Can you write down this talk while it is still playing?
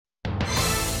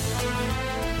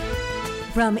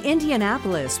From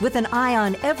Indianapolis, with an eye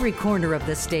on every corner of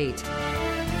the state,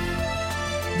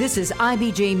 this is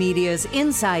IBJ Media's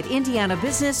Inside Indiana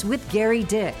Business with Gary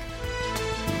Dick.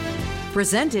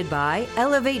 Presented by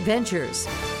Elevate Ventures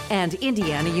and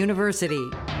Indiana University.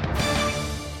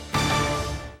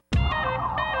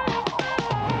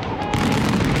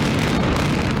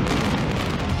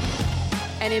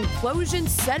 An implosion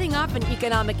setting off an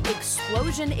economic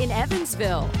explosion in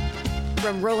Evansville.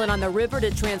 From rolling on the river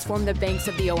to transform the banks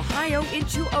of the Ohio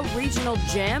into a regional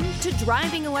gem, to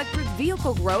driving electric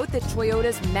vehicle growth at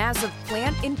Toyota's massive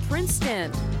plant in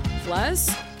Princeton. Plus,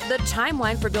 the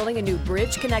timeline for building a new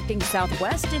bridge connecting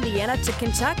Southwest Indiana to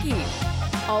Kentucky.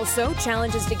 Also,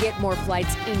 challenges to get more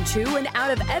flights into and out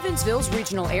of Evansville's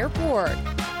regional airport.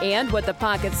 And what the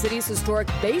Pocket City's historic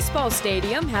baseball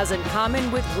stadium has in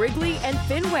common with Wrigley and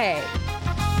Fenway.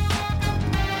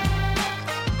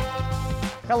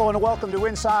 Hello and welcome to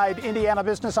Inside Indiana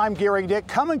Business. I'm Gary Dick,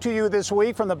 coming to you this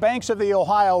week from the banks of the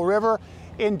Ohio River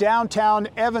in downtown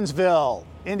Evansville,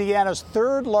 Indiana's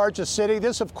third largest city.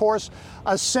 This, of course,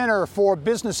 a center for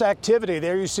business activity.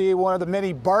 There you see one of the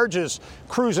many barges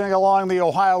cruising along the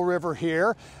Ohio River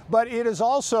here. But it is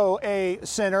also a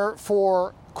center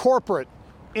for corporate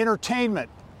entertainment,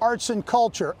 arts and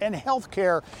culture, and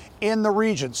healthcare in the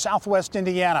region, Southwest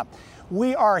Indiana.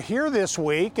 We are here this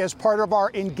week as part of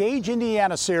our Engage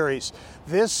Indiana series.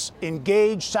 This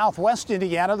Engage Southwest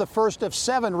Indiana, the first of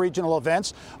 7 regional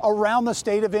events around the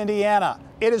state of Indiana.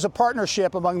 It is a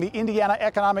partnership among the Indiana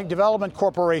Economic Development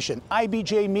Corporation,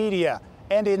 IBJ Media,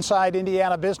 and Inside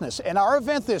Indiana Business. And our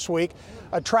event this week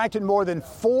attracted more than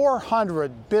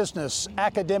 400 business,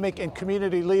 academic, and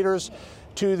community leaders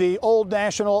to the Old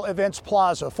National Events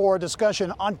Plaza for a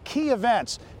discussion on key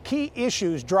events, key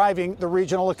issues driving the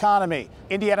regional economy.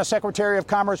 Indiana Secretary of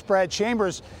Commerce Brad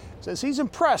Chambers says he's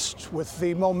impressed with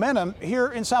the momentum here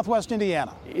in Southwest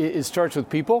Indiana. It starts with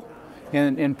people,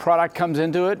 and product comes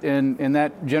into it, and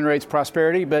that generates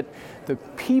prosperity. But the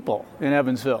people in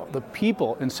Evansville, the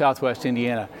people in Southwest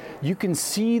Indiana, you can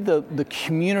see the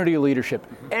community leadership.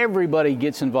 Everybody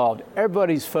gets involved.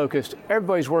 Everybody's focused.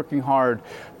 Everybody's working hard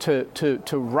to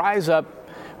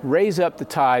raise up the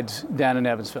tides down in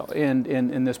Evansville,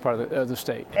 in this part of the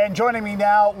state. And joining me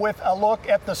now with a look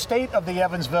at the state of the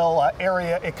Evansville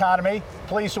area economy,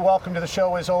 pleased to welcome to the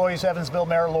show, as always, Evansville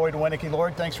Mayor Lloyd Winnecke.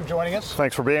 Lloyd, thanks for joining us.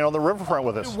 Thanks for being on the riverfront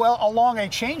with us. Well, along a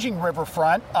changing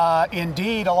riverfront,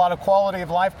 indeed, a lot of quality of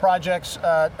life projects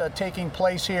taking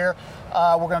place here.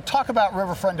 We're going to talk about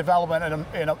riverfront development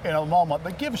in a moment,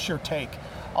 but give us your take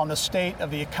on the state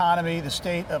of the economy, the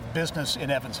state of business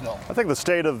in Evansville. I think the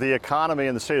state of the economy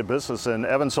and the state of business in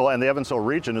Evansville and the Evansville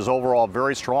region is overall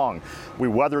very strong. We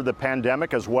weathered the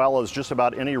pandemic as well as just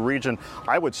about any region,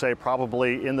 I would say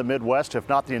probably in the Midwest, if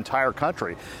not the entire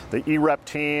country. The EREP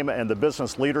team and the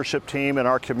business leadership team in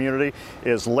our community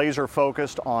is laser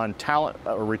focused on talent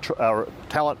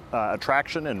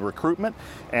attraction and recruitment,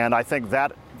 and I think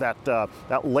that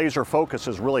laser focus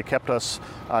has really kept us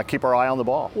keep our eye on the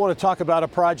ball. I want to talk about a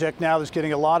project now that's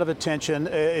getting a lot of attention.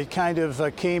 It kind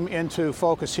of came into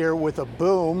focus here with a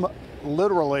boom,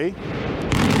 literally.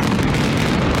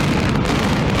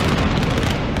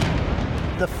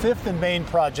 The 5th and Main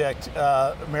project,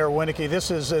 Mayor Winnecke.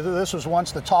 This was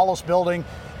once the tallest building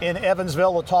in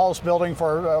Evansville, the tallest building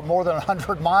for more than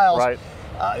 100 miles. Right.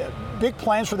 Big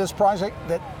plans for this project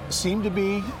that seem to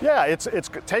be? Yeah, it's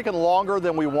taken longer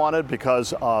than we wanted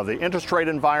because of the interest rate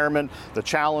environment, the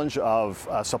challenge of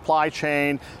supply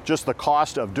chain, just the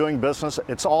cost of doing business.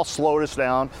 It's all slowed us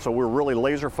down. So we're really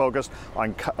laser focused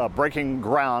on breaking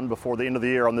ground before the end of the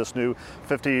year on this new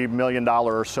 $50 million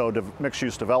or so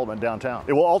mixed-use development downtown.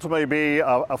 It will ultimately be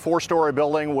a 4-story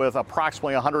building with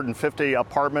approximately 150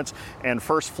 apartments and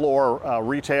first floor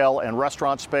retail and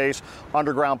restaurant space,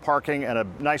 underground parking, and a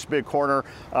nice big corner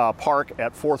park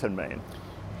at 4th and Main.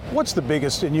 What's the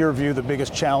biggest, in your view, the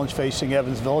biggest challenge facing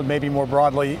Evansville and maybe more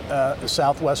broadly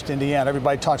Southwest Indiana?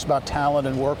 Everybody talks about talent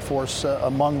and workforce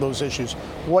among those issues.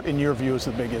 What, in your view, is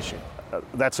the big issue?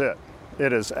 That's it.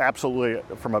 It is absolutely,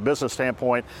 from a business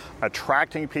standpoint,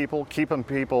 attracting people, keeping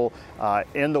people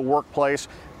in the workplace.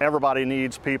 Everybody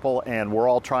needs people, and we're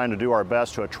all trying to do our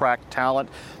best to attract talent.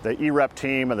 The EREP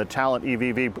team and the Talent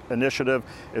EVV initiative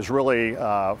is really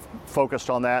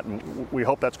focused on that, and we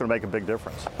hope that's going to make a big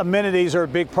difference. Amenities are a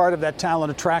big part of that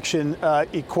talent attraction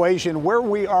equation. Where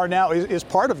we are now is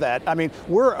part of that. I mean,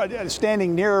 we're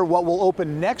standing near what will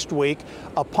open next week,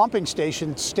 a pumping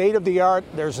station, state of the art.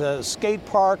 There's a skate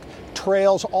park,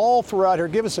 trails all throughout here.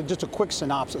 Give us just a quick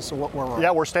synopsis of what we're on.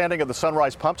 Yeah, we're standing at the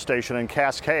Sunrise Pump Station in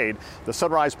Cascade. The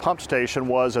Sunrise size pump station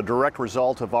was a direct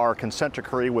result of our consent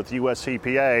decree with US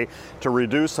EPA to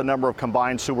reduce the number of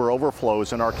combined sewer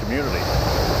overflows in our community.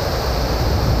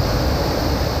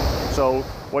 So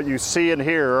what you see in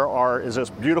here is this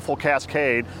beautiful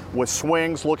cascade with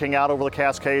swings looking out over the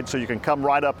cascade, so you can come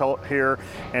right up out here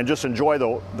and just enjoy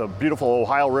the beautiful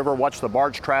Ohio River, watch the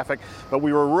barge traffic. But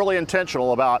we were really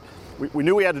intentional about, we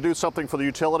knew we had to do something for the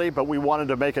utility, but we wanted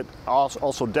to make it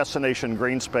also destination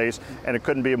green space, and it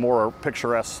couldn't be a more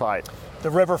picturesque site. The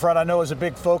riverfront, I know, is a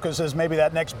big focus, is maybe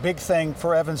that next big thing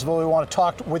for Evansville. We want to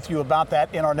talk with you about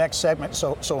that in our next segment,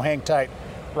 so hang tight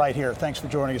right here. Thanks for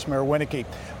joining us, Mayor Winnecke.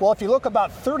 Well, if you look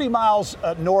about 30 miles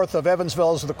north of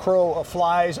Evansville as the crow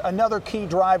flies, another key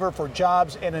driver for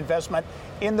jobs and investment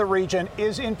in the region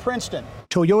is in Princeton.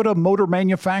 Toyota Motor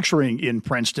Manufacturing in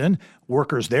Princeton.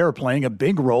 Workers there playing a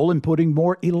big role in putting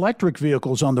more electric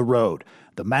vehicles on the road.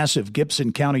 The massive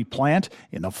Gibson County plant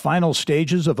in the final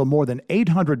stages of a more than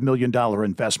 $800 million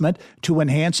investment to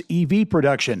enhance EV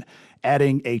production,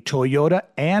 adding a Toyota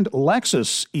and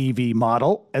Lexus EV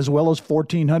model, as well as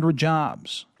 1,400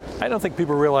 jobs. I don't think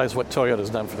people realize what Toyota's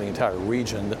done for the entire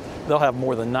region. They'll have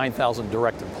more than 9,000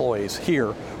 direct employees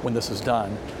here when this is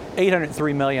done.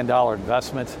 $803 million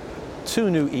investment, 2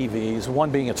 new EVs,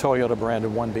 one being a Toyota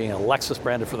branded, one being a Lexus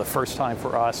branded for the first time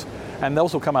for us, and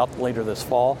those will come out later this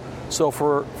fall. So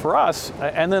for us,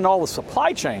 and then all the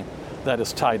supply chain that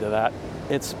is tied to that,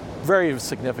 it's very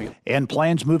significant. And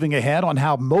plans moving ahead on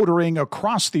how motoring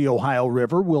across the Ohio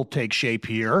River will take shape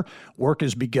here. Work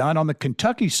has begun on the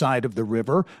Kentucky side of the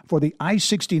river for the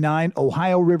I-69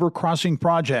 Ohio River Crossing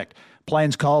Project.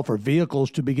 Plans call for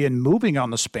vehicles to begin moving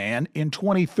on the span in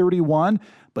 2031,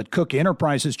 but Cook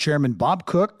Enterprises Chairman Bob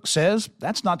Cook says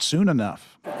that's not soon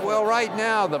enough. Well, right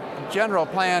now, the general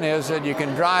plan is that you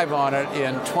can drive on it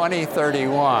in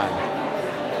 2031.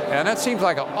 And that seems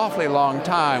like an awfully long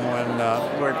time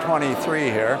when we're 23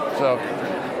 here. So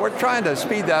we're trying to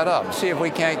speed that up, see if we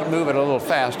can't move it a little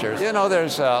faster. You know,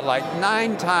 there's like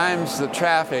 9 times the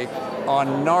traffic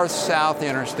on north-south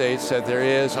interstates that there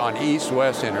is on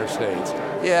east-west interstates.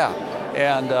 Yeah,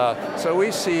 and so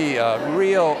we see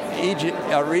real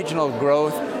regional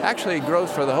growth, actually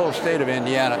growth for the whole state of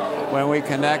Indiana when we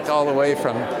connect all the way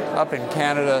from up in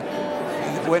Canada.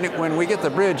 When we get the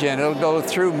bridge in, it'll go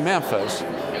through Memphis,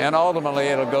 and ultimately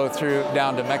it'll go through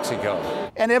down to Mexico.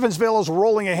 And Evansville is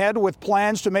rolling ahead with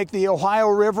plans to make the Ohio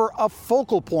River a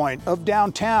focal point of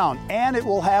downtown, and it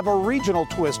will have a regional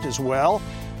twist as well.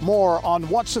 More on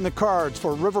what's in the cards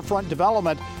for riverfront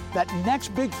development, that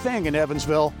next big thing in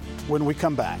Evansville, when we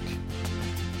come back.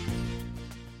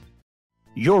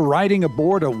 You're riding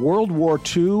aboard a World War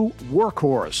II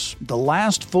workhorse, the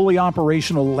last fully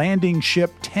operational landing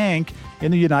ship tank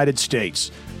in the United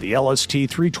States. The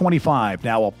LST-325,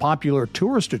 now a popular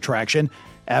tourist attraction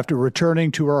after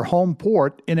returning to her home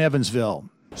port in Evansville.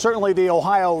 Certainly the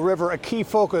Ohio River, a key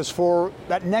focus for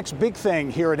that next big thing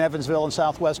here in Evansville and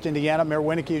southwest Indiana. Mayor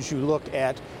Winnecke, as you look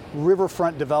at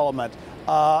riverfront development,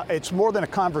 it's more than a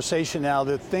conversation now.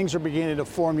 That things are beginning to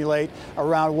formulate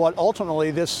around what ultimately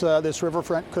this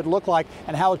riverfront could look like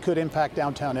and how it could impact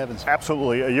downtown Evansville.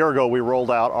 Absolutely. A year ago, we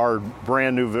rolled out our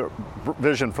brand new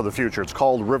vision for the future. It's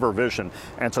called River Vision,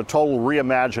 and it's a total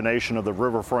reimagination of the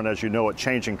riverfront as you know it,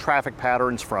 changing traffic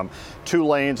patterns from 2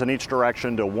 lanes in each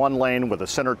direction to 1 lane with a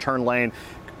center turn lane,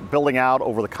 building out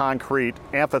over the concrete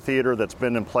amphitheater that's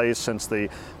been in place since the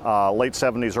late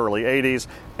 70s, early 80s,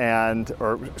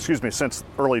 since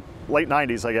late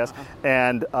 90s, I guess,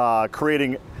 and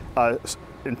creating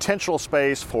intentional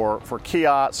space for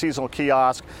seasonal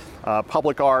kiosk,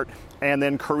 public art, and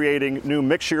then creating new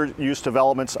mixed-use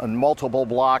developments on multiple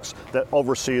blocks that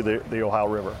oversee the Ohio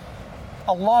River.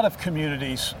 A lot of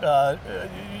communities, kind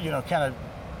of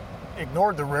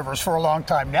ignored the rivers for a long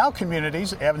time. Now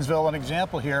communities, Evansville an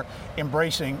example here,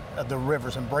 embracing the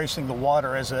rivers, embracing the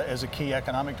water as a key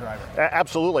economic driver.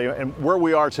 Absolutely, and where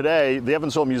we are today, the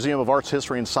Evansville Museum of Arts,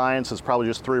 History, and Science is probably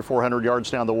just 300 or 400 yards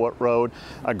down the road.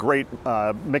 A great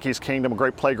Mickey's Kingdom, a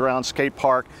great playground, skate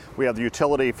park. We have the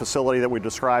utility facility that we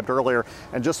described earlier,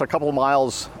 and just a couple of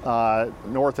miles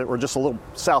north, or just a little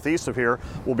southeast of here,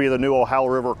 will be the new Ohio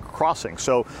River crossing.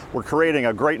 So we're creating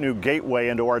a great new gateway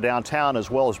into our downtown, as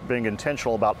well as being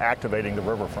intentional about activating the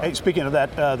riverfront. Hey, speaking of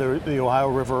that, the Ohio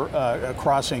River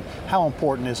crossing, how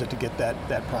important is it to get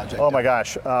that project done? My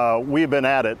gosh, we've been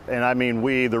at it, and I mean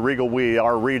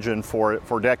our region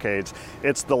for decades.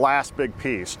 It's the last big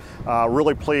piece.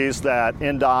 Really pleased that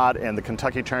NDOT and the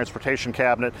Kentucky Transportation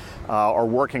Cabinet are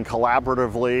working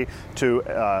collaboratively to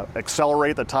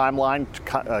accelerate the timeline.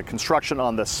 Construction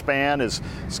on the span is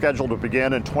scheduled to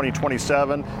begin in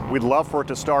 2027. We'd love for it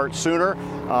to start sooner,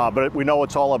 but we know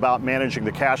it's all about about managing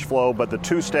the cash flow, but the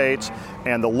two states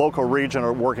and the local region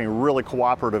are working really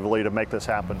cooperatively to make this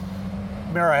happen.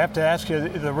 Mayor, I have to ask you,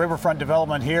 the riverfront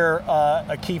development here,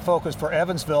 a key focus for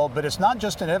Evansville, but it's not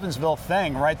just an Evansville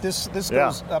thing, right? This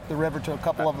goes up the river to a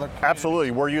couple of the communities.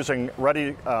 Absolutely. We're using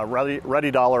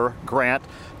Ready Dollar grant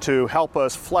to help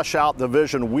us flesh out the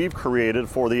vision we've created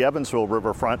for the Evansville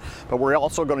riverfront, but we're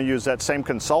also going to use that same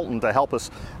consultant to help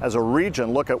us as a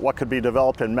region look at what could be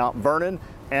developed in Mount Vernon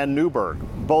and Newburgh.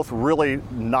 Both really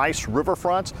nice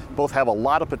riverfronts, both have a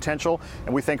lot of potential,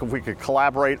 and we think if we could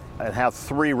collaborate and have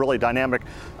three really dynamic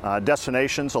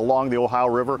destinations along the Ohio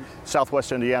River,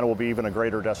 Southwest Indiana will be even a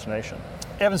greater destination.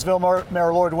 Evansville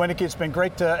Mayor Lloyd Winnecke, it's been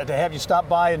great to have you stop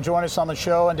by and join us on the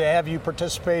show and to have you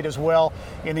participate as well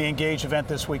in the Engage event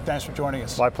this week. Thanks for joining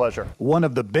us. My pleasure. One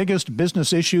of the biggest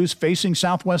business issues facing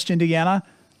Southwest Indiana,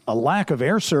 a lack of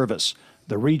air service.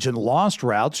 The region lost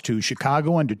routes to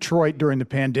Chicago and Detroit during the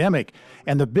pandemic,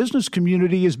 and the business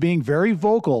community is being very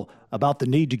vocal about the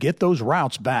need to get those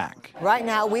routes back. Right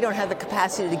now, we don't have the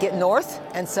capacity to get north,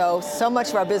 and so much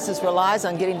of our business relies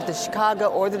on getting to the Chicago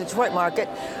or the Detroit market,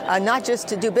 not just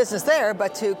to do business there,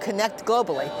 but to connect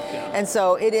globally. And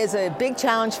so it is a big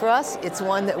challenge for us. It's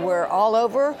one that we're all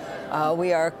over.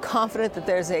 We are confident that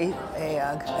there's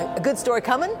a good story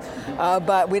coming,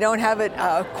 but we don't have it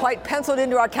quite penciled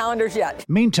into our calendars yet.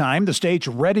 Meantime, the state's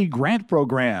Ready Grant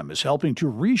program is helping to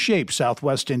reshape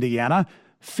Southwest Indiana.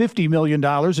 $50 million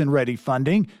in Ready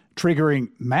funding, triggering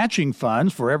matching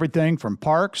funds for everything from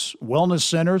parks, wellness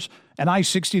centers, and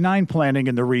I-69 planning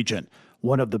in the region.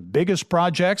 One of the biggest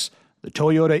projects, the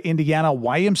Toyota Indiana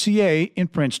YMCA in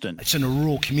Princeton. It's in a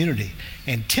rural community,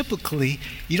 and typically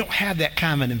you don't have that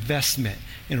kind of an investment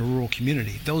in a rural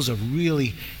community. Those are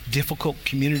really difficult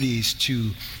communities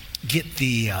to get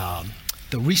the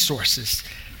resources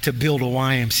to build a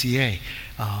YMCA.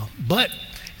 But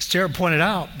as Sarah pointed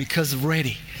out, because of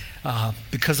Ready,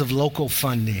 because of local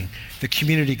funding, the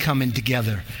community coming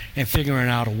together and figuring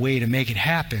out a way to make it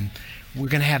happen, we're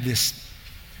going to have this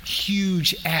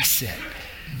huge asset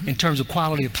in terms of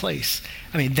quality of place.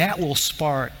 I mean, that will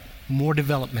spark more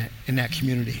development in that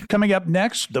community. Coming up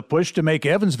next, the push to make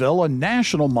Evansville a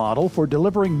national model for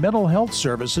delivering mental health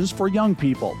services for young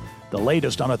people. The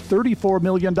latest on a $34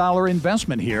 million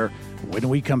investment here when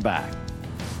we come back.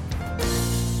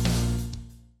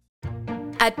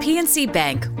 At PNC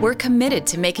Bank, we're committed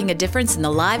to making a difference in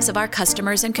the lives of our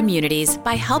customers and communities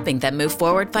by helping them move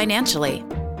forward financially.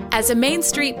 As a Main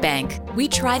Street bank, we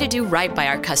try to do right by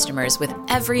our customers with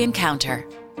every encounter.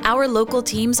 Our local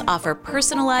teams offer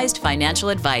personalized financial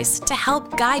advice to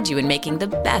help guide you in making the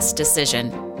best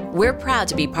decision. We're proud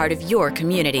to be part of your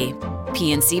community.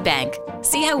 PNC Bank.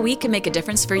 See how we can make a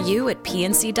difference for you at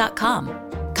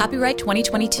pnc.com. Copyright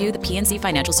 2022, the PNC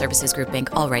Financial Services Group, Inc.,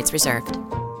 all rights reserved.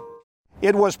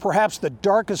 It was perhaps the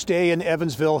darkest day in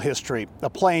Evansville history. A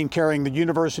plane carrying the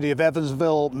University of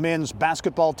Evansville men's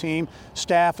basketball team,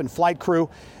 staff, and flight crew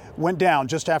went down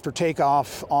just after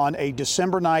takeoff on a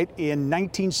December night in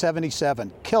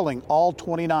 1977, killing all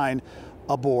 29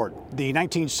 aboard. The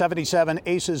 1977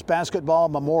 Aces Basketball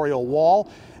Memorial Wall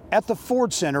at the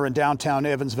Ford Center in downtown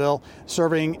Evansville,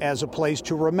 serving as a place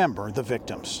to remember the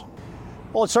victims.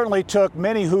 Well, it certainly took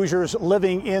many Hoosiers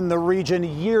living in the region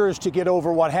years to get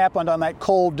over what happened on that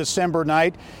cold December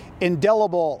night.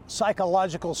 Indelible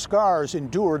psychological scars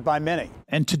endured by many.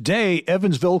 And today,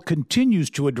 Evansville continues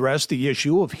to address the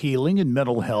issue of healing and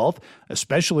mental health,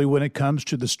 especially when it comes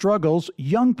to the struggles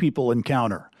young people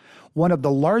encounter. One of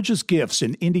the largest gifts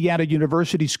in Indiana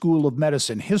University School of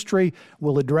Medicine history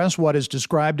will address what is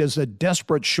described as a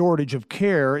desperate shortage of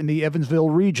care in the Evansville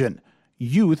region: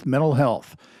 youth mental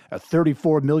health. A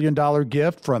 $34 million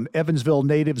gift from Evansville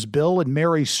natives Bill and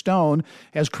Mary Stone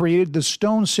has created the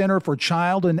Stone Center for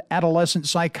Child and Adolescent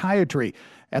Psychiatry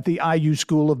at the IU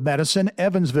School of Medicine,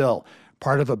 Evansville,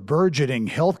 part of a burgeoning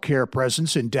healthcare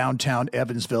presence in downtown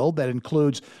Evansville that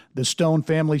includes the Stone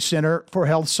Family Center for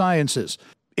Health Sciences.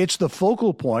 It's the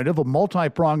focal point of a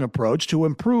multi-pronged approach to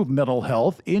improve mental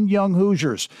health in young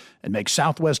Hoosiers and make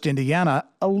Southwest Indiana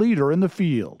a leader in the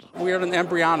field. We're at an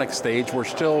embryonic stage. We're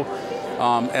still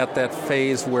at that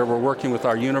phase where we're working with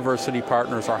our university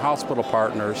partners, our hospital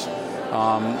partners,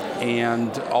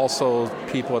 and also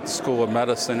people at the School of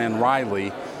Medicine and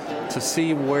Wrigley to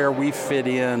see where we fit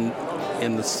in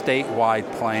the statewide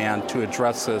plan to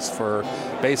address this for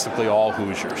basically all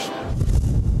Hoosiers.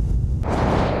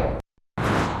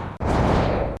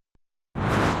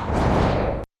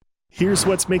 Here's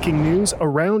what's making news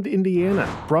around Indiana,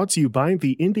 brought to you by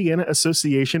the Indiana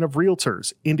Association of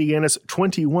Realtors, Indiana's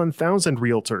 21,000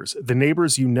 realtors, the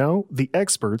neighbors you know, the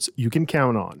experts you can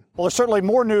count on. Well, there's certainly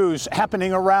more news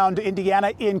happening around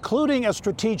Indiana, including a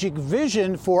strategic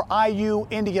vision for IU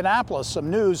Indianapolis. Some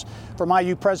news from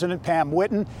IU President Pam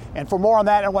Whitten. And for more on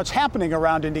that and what's happening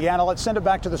around Indiana, let's send it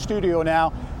back to the studio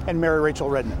now and Mary Rachel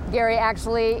Redmond. Gary,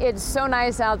 actually, it's so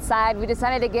nice outside. We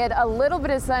decided to get a little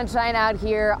bit of sunshine out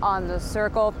here on the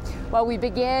Circle. Well, we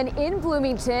begin in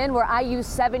Bloomington, where IU's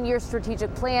 7-year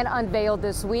strategic plan unveiled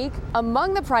this week.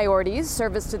 Among the priorities,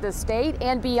 service to the state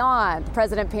and beyond.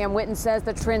 President Pam Whitten says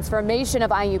the transformation of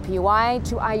IUPUI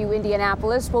to IU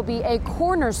Indianapolis will be a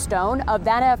cornerstone of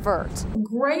that effort.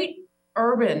 Great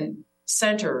urban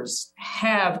centers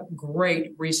have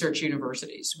great research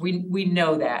universities. We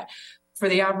know that. For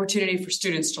the opportunity for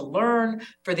students to learn,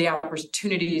 for the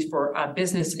opportunities for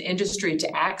business and industry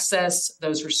to access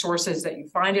those resources that you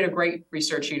find at a great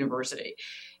research university.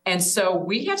 And so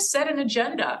we have set an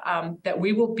agenda that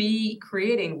we will be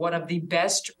creating one of the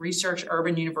best research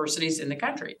urban universities in the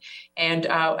country. And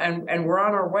we're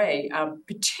on our way,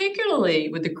 particularly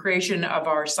with the creation of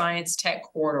our science tech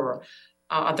corridor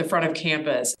at the front of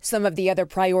campus. Some of the other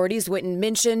priorities Whitten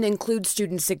mentioned include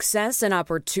student success and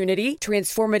opportunity,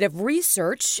 transformative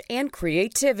research, and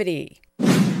creativity.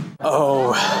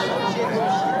 Oh,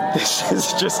 this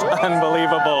is just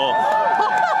unbelievable.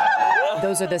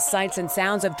 Those are the sights and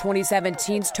sounds of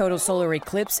 2017's total solar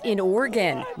eclipse in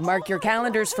Oregon. Mark your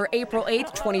calendars for April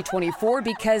 8th, 2024,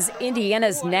 because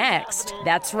Indiana's next.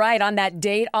 That's right. On that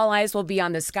date, all eyes will be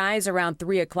on the skies around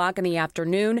 3 o'clock in the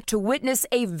afternoon to witness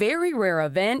a very rare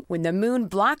event when the moon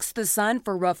blocks the sun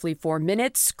for roughly 4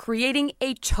 minutes, creating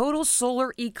a total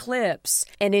solar eclipse.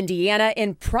 And Indiana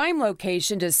in prime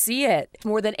location to see it.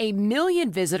 More than 1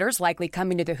 million visitors likely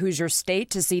coming to the Hoosier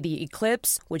State to see the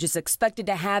eclipse, which is expected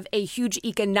to have a huge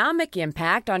economic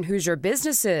impact on Hoosier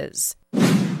businesses.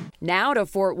 Now to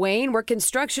Fort Wayne, where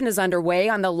construction is underway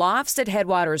on the lofts at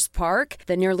Headwaters Park.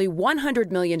 The nearly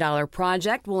 $100 million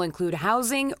project will include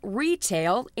housing,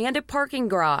 retail, and a parking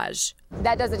garage.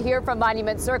 That does it here from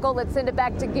Monument Circle. Let's send it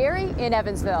back to Gary in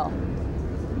Evansville.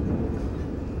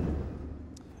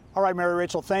 All right, Mary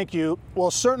Rachel, thank you.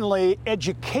 Well, certainly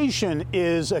education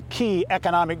is a key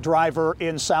economic driver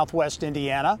in Southwest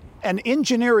Indiana. An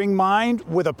engineering mind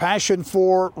with a passion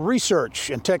for research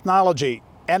and technology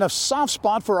and a soft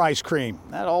spot for ice cream.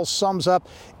 That all sums up,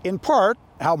 in part,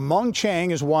 how Mung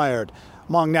Chiang is wired.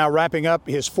 Mung now wrapping up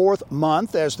his 4th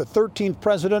month as the 13th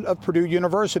president of Purdue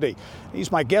University. He's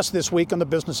my guest this week on the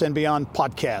Business and Beyond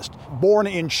podcast. Born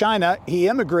in China, he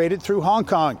immigrated through Hong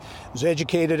Kong. He was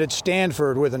educated at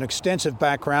Stanford with an extensive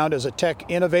background as a tech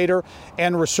innovator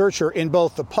and researcher in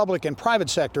both the public and private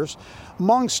sectors.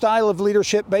 Mung's style of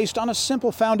leadership based on a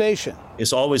simple foundation.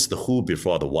 It's always the who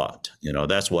before the what.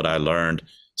 That's what I learned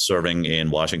serving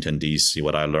in Washington, D.C.,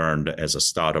 what I learned as a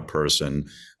startup person,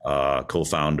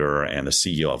 co-founder and the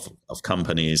CEO of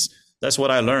companies. That's what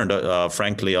I learned,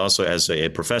 frankly, also as a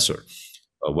professor.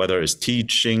 Whether it's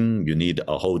teaching, you need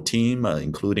a whole team,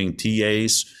 including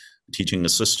TAs, teaching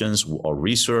assistants, or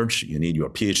research. You need your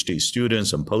PhD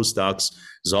students and postdocs.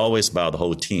 It's always about the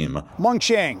whole team. Mung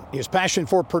Chiang, his passion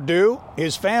for Purdue,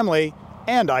 his family,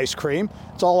 and ice cream.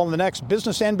 It's all on the next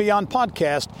Business and Beyond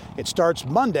podcast. It starts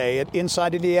Monday at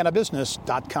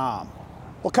InsideIndianaBusiness.com.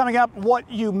 Well, coming up, what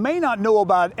you may not know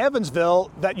about Evansville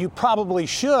that you probably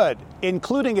should,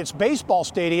 including its baseball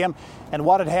stadium and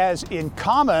what it has in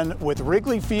common with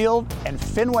Wrigley Field and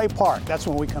Fenway Park. That's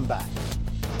when we come back.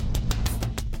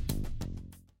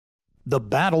 The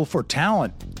battle for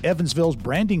talent. Evansville's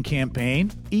branding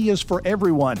campaign, E is for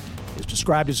Everyone, is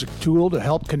described as a tool to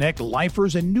help connect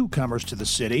lifers and newcomers to the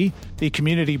city. The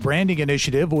community branding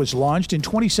initiative was launched in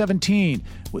 2017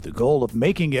 with the goal of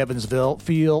making Evansville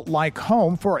feel like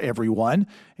home for everyone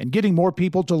and getting more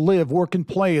people to live, work, and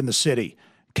play in the city,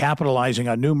 capitalizing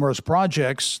on numerous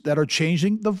projects that are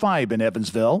changing the vibe in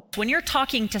Evansville. When you're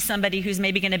talking to somebody who's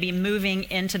maybe going to be moving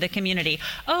into the community,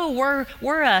 we're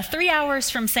 3 hours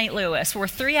from St. Louis, we're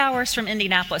 3 hours from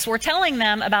Indianapolis, we're telling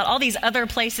them about all these other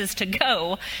places to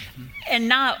go and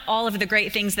not all of the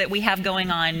great things that we have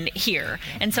going on here.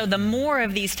 And so the more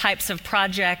of these types of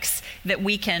projects that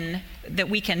we can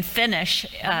finish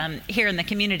here in the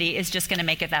community is just going to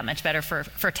make it that much better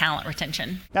for talent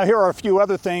retention. Now, here are a few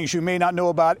other things you may not know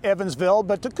about Evansville,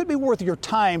 but it could be worth your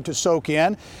time to soak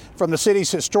in. From the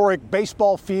city's historic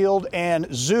baseball field and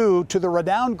zoo to the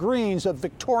renowned greens of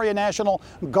Victoria National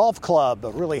Golf Club,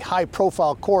 a really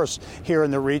high-profile course here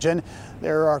in the region.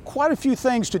 There are quite a few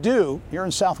things to do here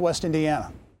in Southwest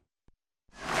Indiana.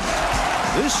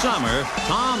 This summer,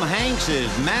 Tom Hanks is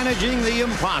managing the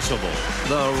impossible,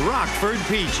 the Rockford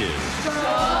Peaches.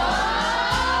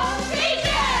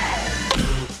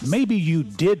 Maybe you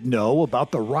did know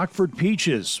about the Rockford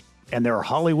Peaches and their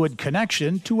Hollywood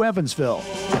connection to Evansville.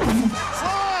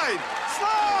 Slide!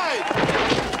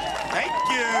 Thank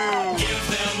you! Give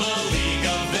them a league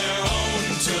of their own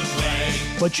to play.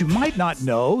 But you might not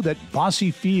know that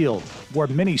Bosse Field, where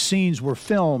many scenes were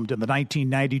filmed in the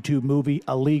 1992 movie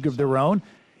A League of Their Own,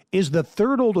 is the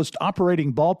third oldest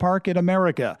operating ballpark in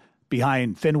America,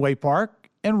 behind Fenway Park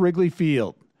and Wrigley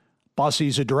Field.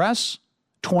 Bosse's address,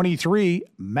 23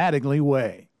 Mattingly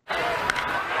Way. There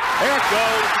it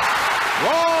goes.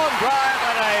 Long drive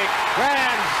and a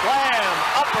grand slam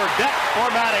upper deck for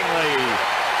Mattingly.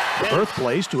 The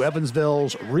birthplace to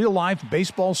Evansville's real-life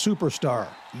baseball superstar,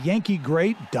 Yankee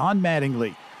great Don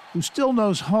Mattingly, who still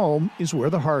knows home is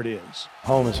where the heart is.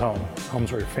 Home is home.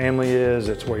 Home's where your family is.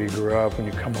 It's where you grew up. When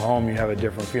you come home, you have a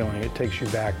different feeling. It takes you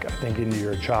back, I think, into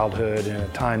your childhood and a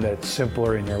time that's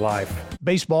simpler in your life.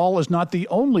 Baseball is not the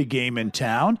only game in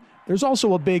town. There's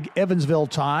also a big Evansville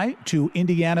tie to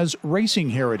Indiana's racing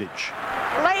heritage.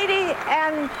 Lady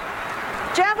and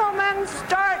gentlemen,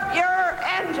 start your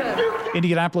engine.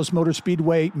 Indianapolis Motor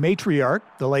Speedway matriarch,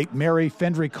 the late Mary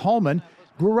Fendrick Holman,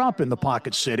 grew up in the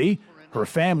Pocket City, her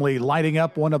family lighting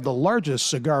up one of the largest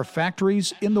cigar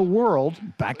factories in the world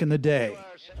back in the day.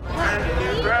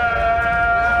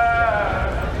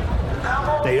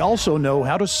 They also know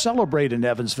how to celebrate in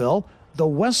Evansville. The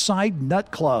West Side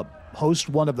Nut Club hosts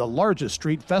one of the largest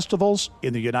street festivals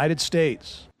in the United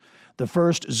States. The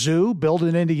first zoo built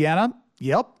in Indiana,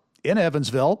 in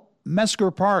Evansville,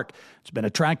 Mesker Park. It's been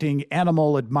attracting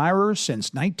animal admirers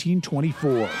since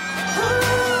 1924.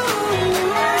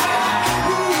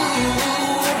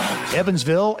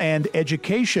 Evansville and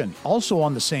education, also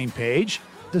on the same page.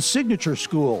 The Signature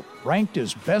School, ranked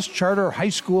as best charter high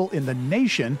school in the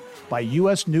nation by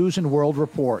U.S. News and World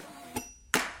Report.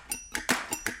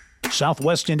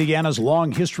 Southwest Indiana's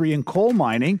long history in coal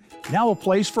mining, now a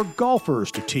place for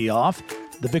golfers to tee off.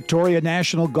 The Victoria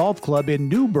National Golf Club in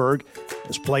Newburgh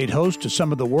has played host to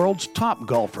some of the world's top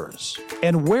golfers.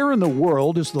 And where in the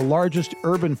world is the largest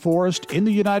urban forest in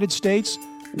the United States?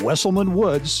 Wesselman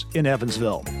Woods in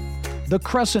Evansville. The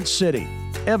Crescent City,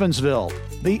 Evansville,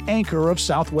 the anchor of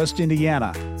Southwest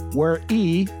Indiana, where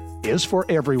E is for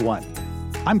everyone.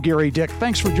 I'm Gary Dick.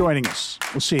 Thanks for joining us.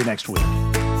 We'll see you next week.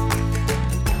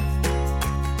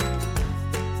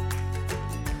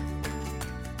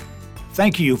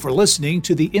 Thank you for listening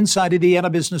to the Inside Indiana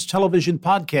Business Television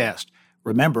podcast.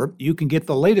 Remember, you can get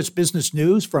the latest business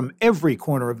news from every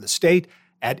corner of the state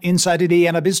at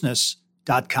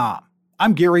InsideIndianaBusiness.com.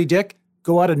 I'm Gary Dick.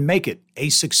 Go out and make it a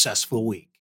successful week.